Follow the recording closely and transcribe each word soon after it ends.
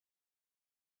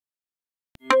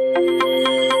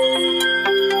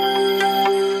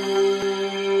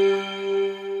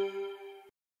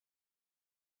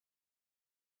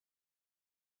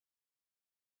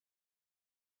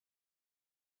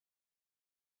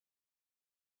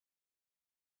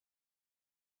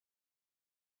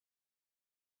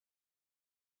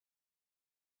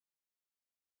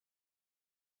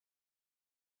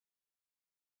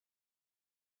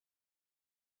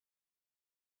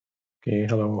Okay,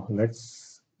 hello.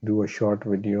 Let's do a short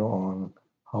video on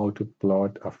how to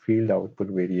plot a field output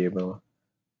variable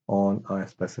on a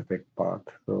specific path.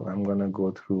 So I'm going to go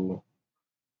through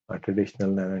a traditional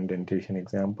nano indentation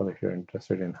example. If you're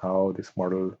interested in how this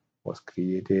model was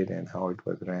created and how it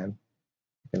was ran,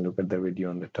 you can look at the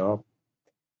video on the top.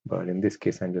 But in this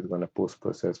case, I'm just going to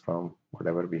post-process from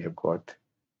whatever we have got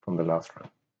from the last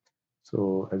run.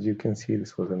 So as you can see,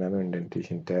 this was a nano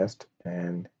indentation test,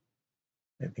 and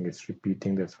I think it's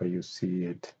repeating. That's why you see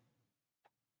it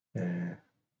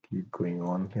keep going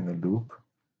on in a loop.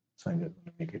 So I'm just going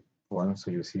to make it 1.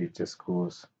 So you see it just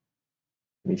goes,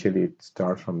 initially it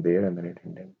starts from there and then it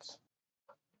indents.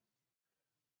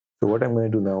 So what I'm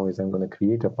going to do now is I'm going to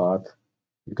create a path.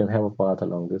 You can have a path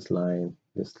along this line,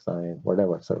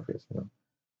 whatever surface,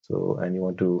 So, and you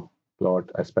want to plot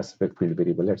a specific field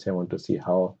variable. Let's say I want to see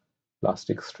how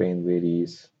plastic strain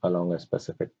varies along a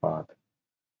specific path.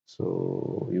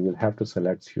 So you will have to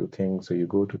select few things. So you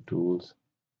go to tools,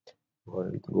 or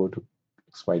you can go to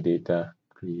XY data,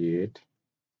 create,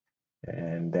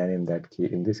 and then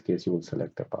in this case you will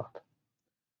select a path.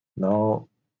 Now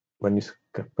when you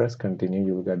press continue,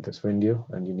 you will get this window,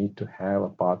 and you need to have a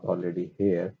path already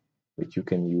here which you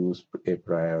can use a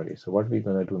priori. So what we're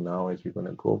going to do now is we're going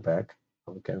to go back.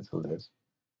 I will cancel this,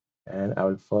 and I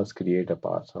will first create a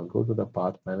path. So I'll go to the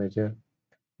path manager,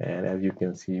 and as you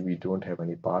can see, we don't have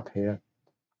any path here,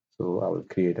 so I will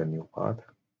create a new path.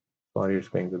 Sorry, it's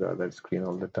going to the other screen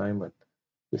all the time, but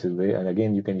this is and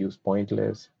again, you can use point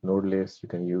list, node list, you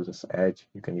can use this edge,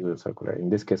 you can use a circular. In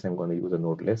this case, I'm going to use a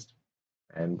node list.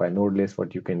 And by node list,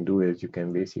 what you can do is you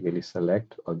can basically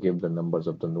select or give the numbers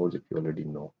of the nodes if you already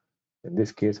know. In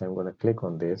this case, I'm going to click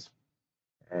on this,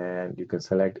 and you can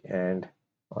select and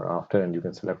or after, and you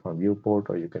can select from viewport,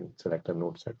 or you can select a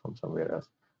node set from somewhere else.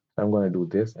 So I'm going to do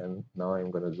this, and now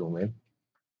I'm going to zoom in.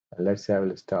 And let's say I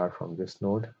will start from this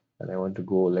node, and I want to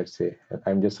go, let's say,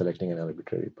 I'm just selecting an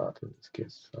arbitrary path in this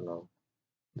case along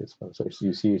this one. So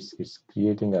you see it's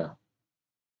creating a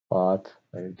path,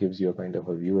 and it gives you a kind of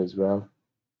a view as well.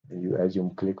 And as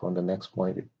you click on the next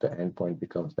point, the endpoint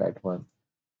becomes that one.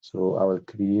 So I will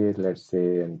create, let's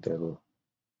say, until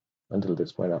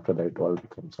this point. After that, it all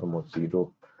becomes almost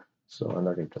 0. So I'm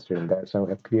not interested in that. So I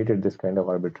have created this kind of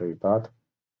arbitrary path.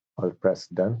 I'll press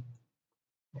done.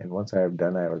 And once I have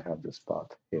done, I will have this path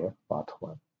here, path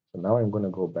 1. So now I'm going to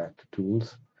go back to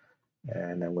tools,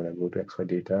 and I'm going to go to XY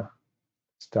data,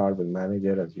 start with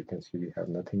manager. As you can see, we have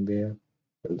nothing there.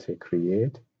 I will say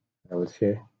create. I will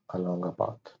say along a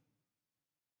path.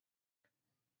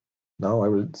 Now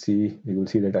you will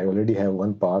see that I already have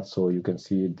one path, so you can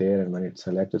see it there, and when it's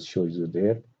selected, it shows you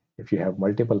there. If you have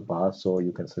multiple paths, so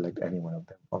you can select any one of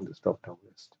them from this drop-down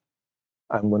list.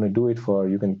 I'm going to do it for,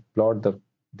 you can plot the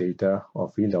data or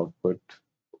field output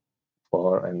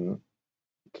for an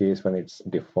case when it's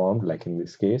deformed, like in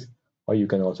this case, or you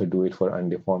can also do it for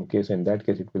undeformed case. In that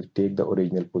case, it will take the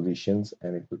original positions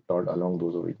and it will plot along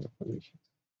those original positions.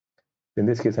 In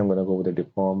this case, I'm going to go with the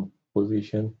deform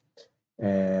position.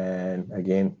 And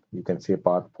again, you can say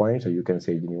path points, or you can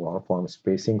say uniform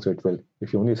spacing. So it will,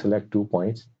 if you only select 2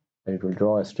 points, then it will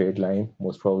draw a straight line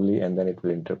most probably, and then it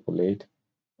will interpolate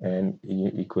and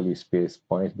equally spaced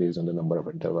points based on the number of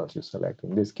intervals you select.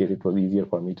 In this case, it was easier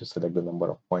for me to select the number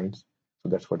of points. So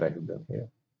that's what I have done here.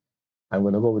 I'm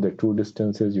going to go with the true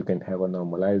distances. You can have a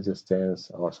normalized distance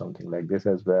or something like this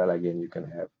as well. Again, you can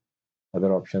have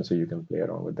other options, so you can play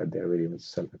around with that. They're very much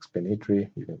self-explanatory.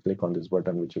 You can click on this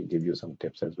button, which will give you some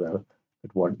tips as well,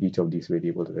 at what each of these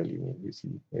variables really mean. You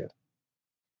see here.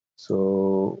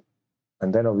 So,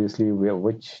 and then obviously we have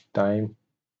which time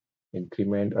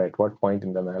increment, or at what point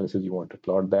in the analysis you want to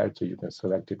plot that. So you can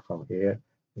select it from here.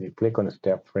 When you click on a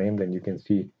step frame, then you can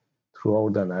see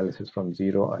throughout the analysis from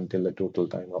 0 until the total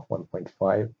time of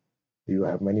 1.5. You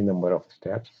have many number of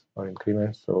steps or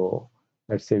increments. So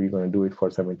let's say we're going to do it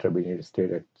for some intermediate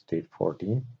state at state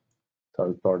 14.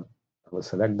 So I will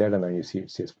select that, and then you see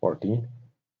it says 14.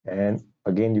 And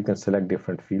again, you can select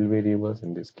different field variables.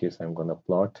 In this case, I'm going to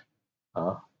plot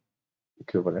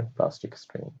equivalent plastic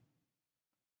strain.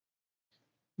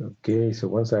 Okay, so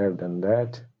once I have done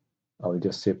that, I'll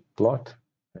just say plot,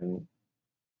 and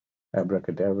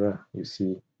abracadabra, you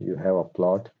see you have a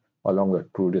plot along the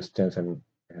true distance and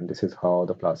And this is how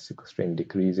the plastic strain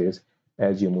decreases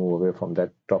as you move away from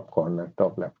that top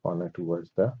left corner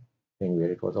towards the thing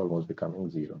where it was almost becoming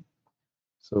 0.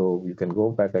 So you can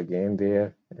go back again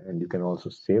there, and you can also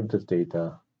save this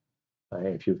data.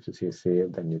 If you say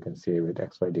save, then you can save it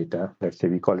XY data. Let's say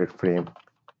we call it frame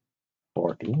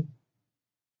 14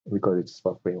 because it's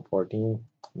for frame 14.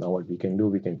 Now what we can do,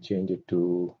 we can change it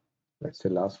to, let's say,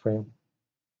 last frame.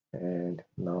 And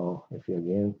now if you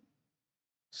again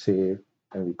save,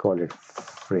 and we call it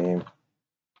frame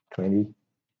 20,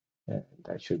 and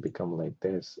that should become like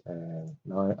this. And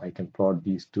now I can plot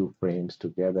these two frames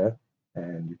together,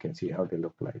 and you can see how they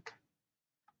look like.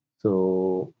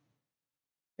 So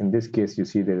in this case, you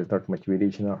see there is not much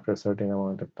variation after a certain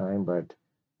amount of time, but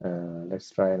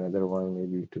let's try another one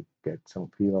maybe to get some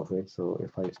feel of it. So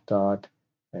if I start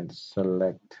and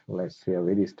select, let's say, a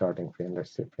very starting frame,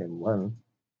 let's say frame 1,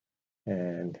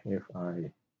 and if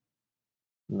I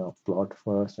now plot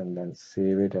first and then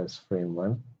save it as frame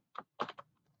 1,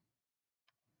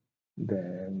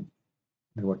 then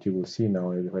what you will see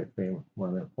now is if I frame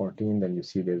 1 and 14, then you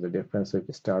see there's a difference. So if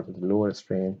you start with the lower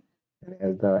strain, and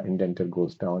as the indenter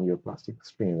goes down, your plastic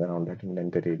strain around that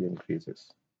indented area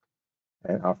increases.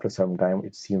 And after some time,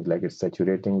 it seems like it's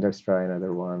saturating. Let's try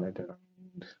another one at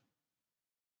around,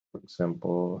 for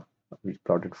example, we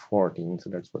plotted 14, so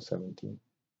that's for 17.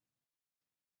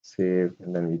 Save,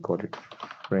 and then we call it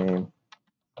frame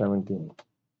 17.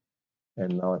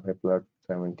 And now if I plot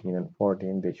 17 and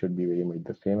 14, they should be very much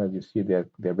the same. As you see,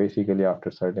 they're basically after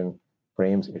certain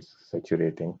frames, it's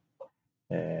saturating.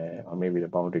 Or maybe the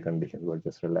boundary conditions were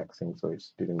just relaxing, so it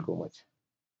didn't go much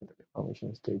in the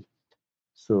deformation stage.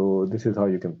 So this is how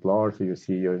you can plot. So you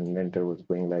see your indenter was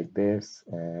going like this,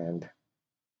 and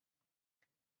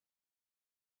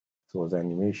so was the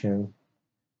animation.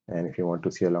 And if you want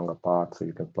to see along a path, so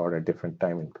you can plot at different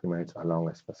time increments along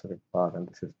a specific path, and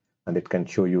it can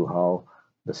show you how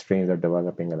the strains are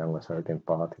developing along a certain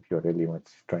path if you're really much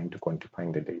trying to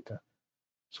quantifying the data.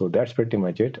 So that's pretty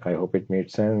much it. I hope it made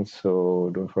sense.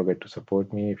 So don't forget to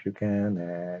support me if you can.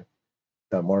 And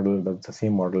the model, the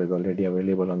same model is already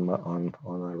available on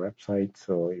our website.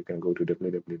 So you can go to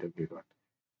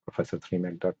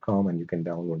www.professor3mac.com and you can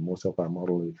download most of our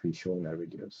models which we show in our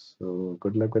videos. So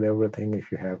good luck with everything. If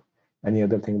you have any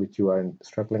other thing which you are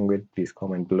struggling with, please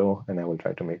comment below and I will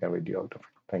try to make a video out of it.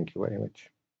 Thank you very much.